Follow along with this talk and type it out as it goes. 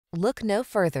Look no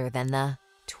further than the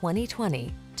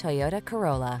 2020 Toyota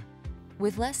Corolla.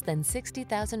 With less than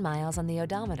 60,000 miles on the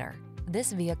odometer,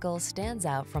 this vehicle stands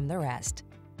out from the rest.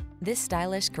 This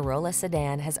stylish Corolla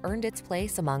sedan has earned its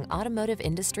place among automotive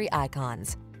industry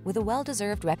icons. With a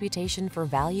well-deserved reputation for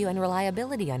value and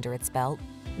reliability under its belt,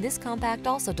 this compact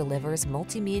also delivers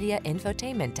multimedia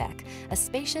infotainment tech, a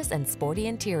spacious and sporty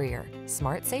interior,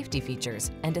 smart safety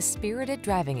features, and a spirited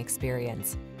driving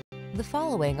experience. The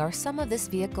following are some of this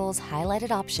vehicle's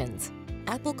highlighted options: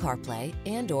 Apple Carplay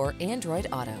and/or Android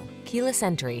Auto, keyless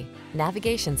entry,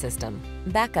 navigation system,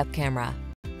 backup camera,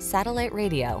 satellite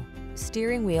radio,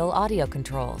 steering wheel audio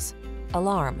controls,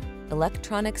 alarm,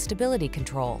 electronic stability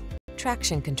control,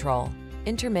 traction control,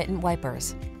 intermittent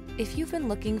wipers. If you've been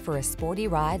looking for a sporty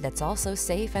ride that's also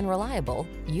safe and reliable,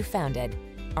 you found it.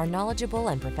 Our knowledgeable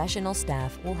and professional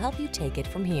staff will help you take it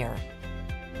from here.